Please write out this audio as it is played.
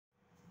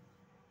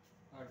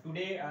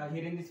Today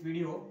here in this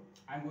video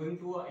I am going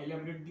to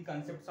elaborate the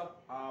concepts of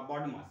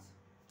BODMAS.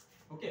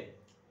 Okay,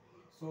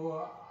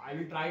 so I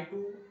will try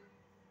to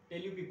tell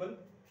you people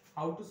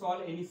how to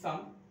solve any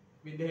sum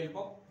with the help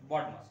of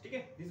BODMAS.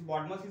 Okay, this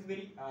BODMAS is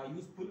very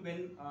useful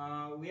when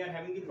we are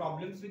having the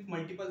problems with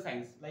multiple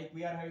signs, like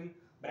we are having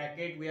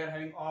bracket, we are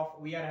having off,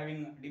 we are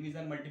having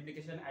division,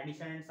 multiplication,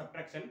 addition and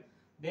subtraction.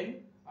 Then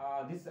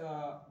this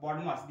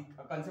BODMAS,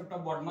 the concept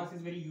of BODMAS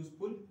is very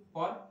useful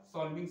for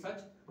solving such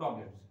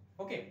problems.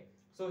 Okay,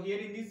 so here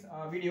in this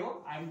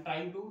video I will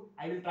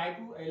try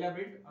to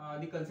elaborate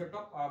the concept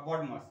of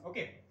BODMAS.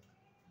 Okay,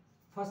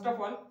 first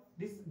of all,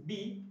 this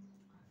B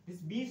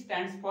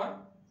stands for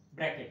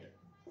bracket.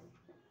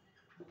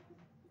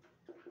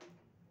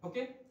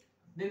 Okay,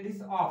 then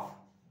this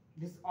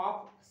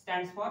off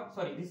stands for,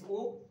 sorry, this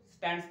O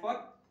stands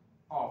for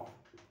off.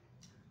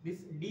 This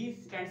D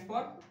stands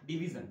for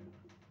division.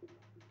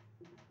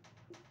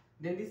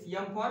 Then this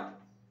M for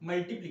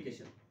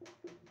multiplication.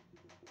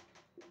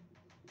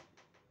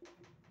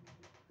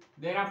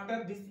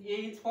 Thereafter this A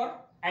is for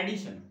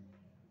addition.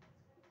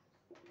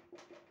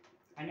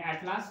 And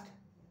at last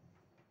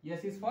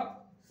S is for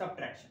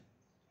subtraction.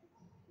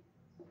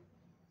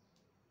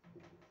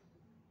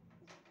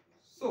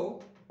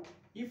 So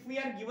if we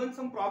are given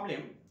some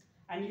problem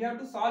and you have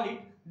to solve it,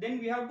 then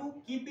we have to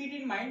keep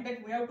it in mind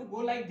that we have to go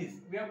like this.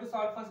 We have to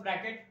solve first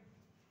bracket,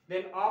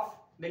 then off,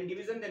 then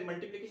division, then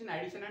multiplication,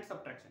 addition and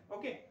subtraction.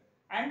 Okay,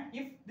 and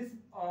if this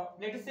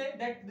let us say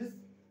that this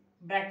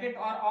bracket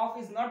or off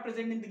is not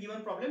present in the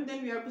given problem,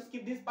 then we have to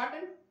skip this part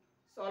and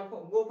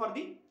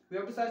we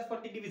have to search for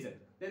the division,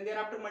 then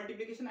thereafter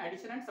multiplication,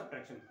 addition and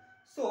subtraction.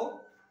 So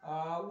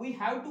we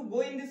have to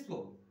go in this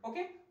flow.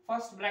 Okay,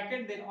 first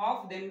bracket, then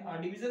off, then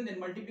division, then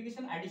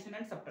multiplication, addition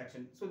and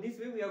subtraction. So this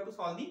way we have to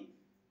solve the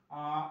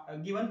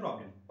given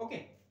problem.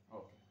 Okay.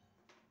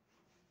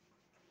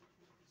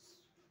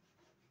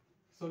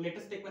 So let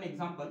us take one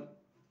example.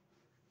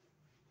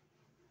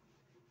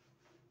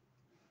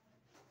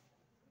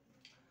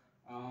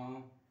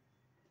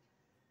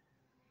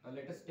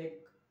 Let us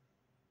take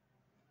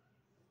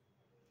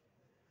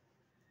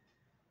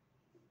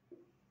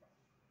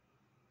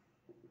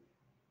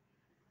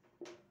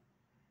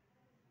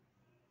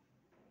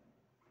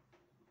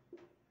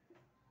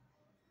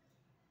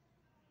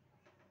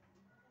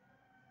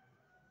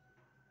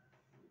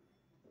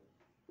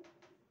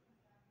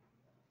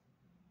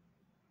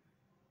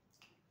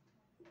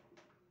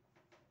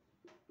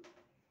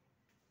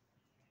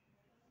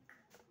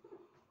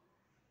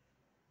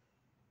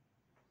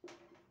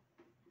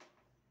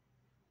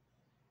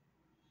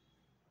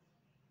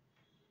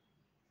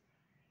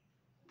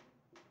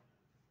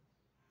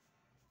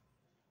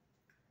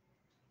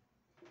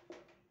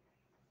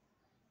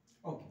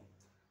okay.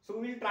 So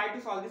we will try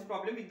to solve this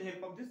problem with the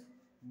help of this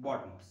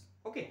BODMAS.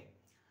 Okay.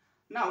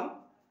 Now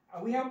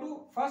we have to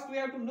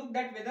look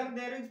that whether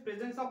there is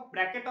presence of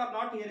bracket or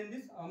not here in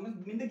this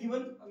in the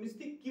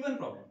given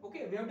problem.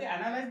 Okay, we have to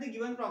analyze the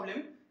given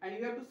problem and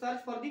we have to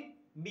search for the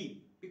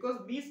B, because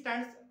B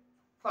stands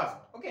first.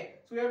 Okay,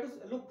 so we have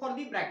to look for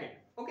the bracket.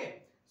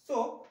 Okay,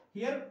 so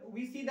here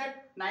we see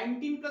that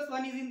 19 plus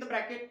 1 is in the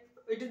bracket.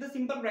 It is the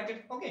simple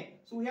bracket. Okay,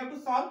 so we have to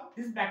solve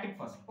this bracket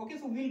first. Okay,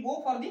 so we will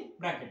go for the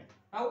bracket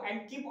now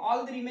and keep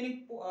all the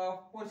remaining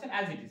portion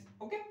as it is.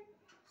 Okay,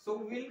 so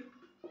we will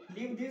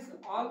leave this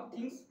all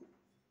things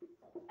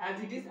as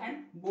it is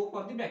and go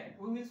for the bracket.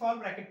 We will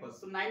solve bracket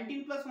first. So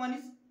 19 plus 1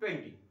 is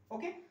 20.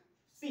 Okay,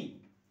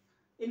 see,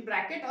 in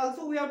bracket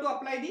also we have to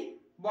apply the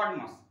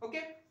BODMAS.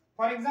 Okay,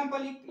 for example,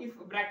 if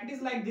bracket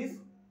is like this,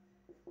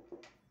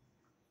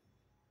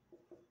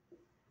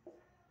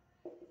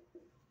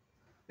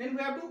 then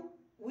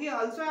we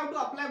also have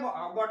to apply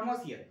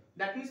BODMAS here.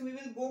 That means we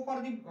will go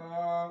for the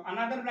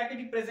another bracket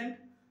is present,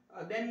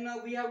 then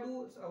we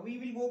will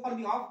go for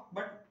the off,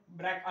 but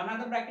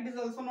another bracket is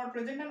also not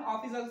present and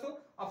off is also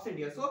absent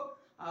here. So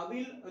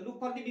we will look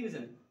for the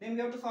division, then we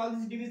have to solve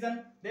this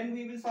division, then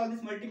we will solve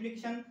this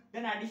multiplication,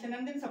 then addition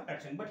and then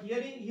subtraction. But here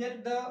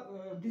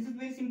this is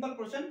very simple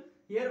portion.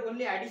 Here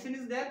only addition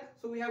is there,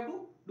 so we have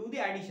to do the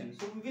addition.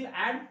 So we will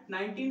add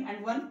 19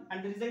 and 1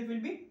 and the result will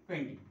be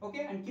 20.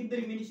 Okay, and keep the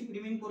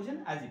remaining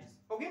portion as it is.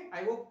 Okay,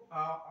 I hope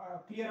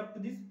clear up to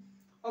this.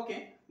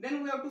 Okay,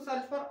 then we have to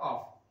search for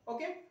off.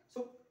 Okay,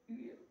 so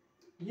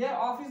here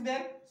off is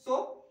there,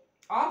 so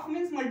off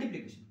means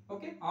multiplication.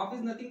 Okay, off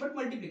is nothing but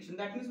multiplication.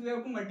 That means we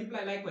have to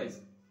multiply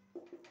likewise.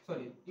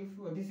 Sorry, if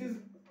this is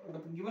the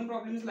given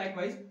problem is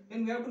likewise,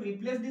 then we have to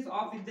replace this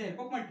off with the help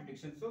of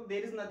multiplication. So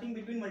there is nothing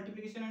between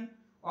multiplication and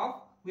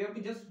off. We have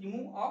to just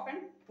remove off and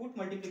put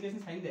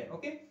multiplication sign there.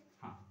 Okay.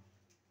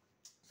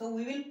 So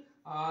we will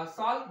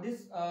solve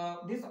this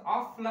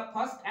off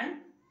first and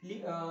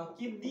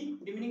keep the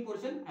remaining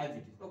portion as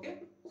it is. Okay,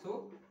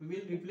 so we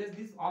will replace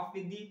this off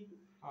with the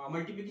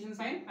multiplication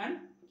sign and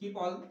keep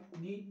all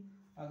the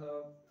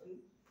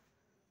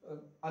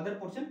other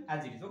portion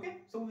as it is. Okay,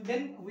 so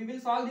then we will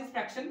solve this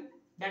fraction.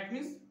 That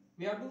means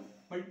we have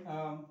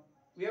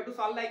to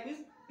solve like this.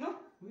 No,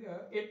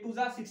 8 2s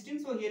are 16,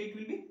 so here it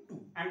will be 2,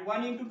 and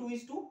 1 into 2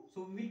 is 2,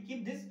 so we will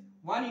keep this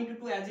 1 into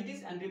 2 as it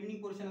is and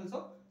remaining portion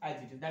also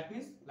as it is. That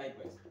means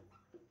likewise. Okay.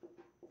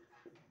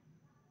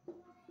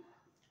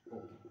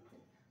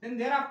 Then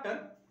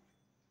thereafter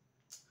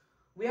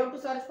we have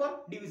to search for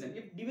division.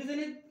 If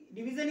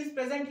division is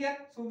present here,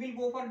 so we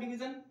will go for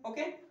division.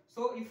 Okay.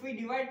 So if we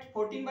divide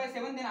 14 by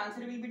 7, then answer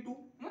will be 2.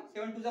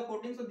 7 to the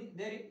 14. So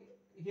there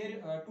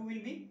here 2 will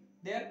be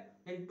there.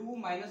 Then 2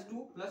 minus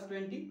 2 plus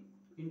 20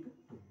 into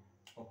 2.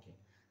 Okay.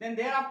 Then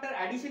thereafter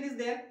addition is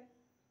there.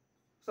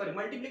 Sorry,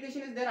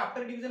 multiplication is there.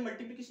 After division,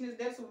 multiplication is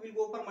there. So we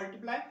will go for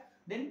multiply.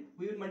 Then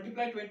we will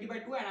multiply 20 by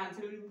 2 and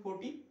answer will be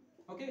 40.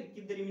 Okay.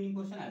 Keep the remaining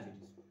portion as it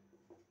is.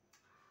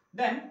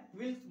 Then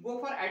we will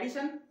go for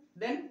addition.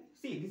 Then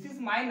see, this is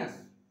minus.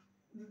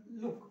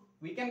 Look,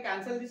 we can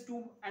cancel this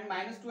 2 and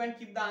minus 2 and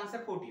keep the answer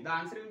 40. The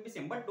answer will be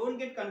same. But don't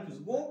get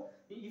confused. Go,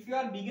 if you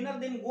are beginner,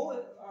 then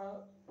go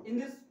in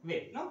this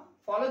way. No,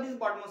 follow this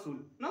BODMAS rule.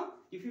 No,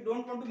 if you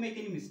don't want to make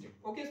any mistake.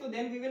 Okay, so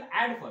then we will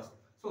add first.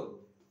 So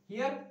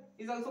here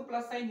is also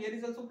plus sign. Here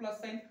is also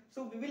plus sign.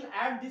 So we will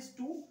add this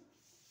 2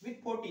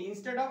 with 40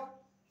 instead of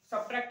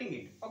subtracting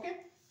it. Okay,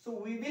 so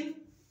we will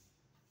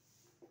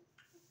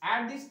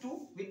add this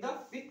 2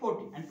 with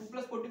 40, and 2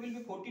 plus 40 will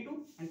be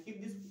 42, and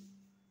keep this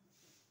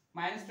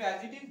minus 2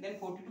 as it is. Then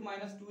 42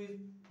 minus 2 is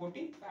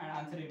 40 and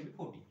answer will be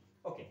 40.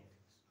 Okay.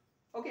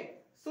 Okay.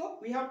 So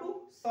we have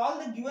to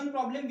solve the given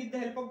problem with the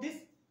help of this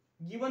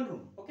given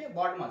rule. Okay,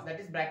 BODMAS, that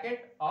is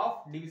bracket of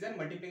division,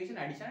 multiplication,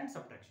 addition and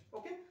subtraction.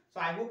 Okay.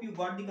 So I hope you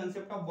got the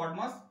concept of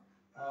BODMAS.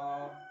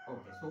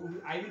 Okay. So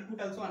I will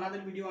put also another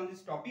video on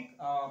this topic,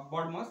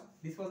 BODMAS.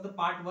 This was the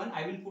part 1.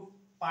 I will put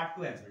part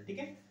 2 as well.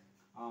 Okay.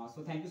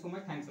 So thank you so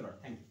much. Thanks a lot.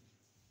 Thank you.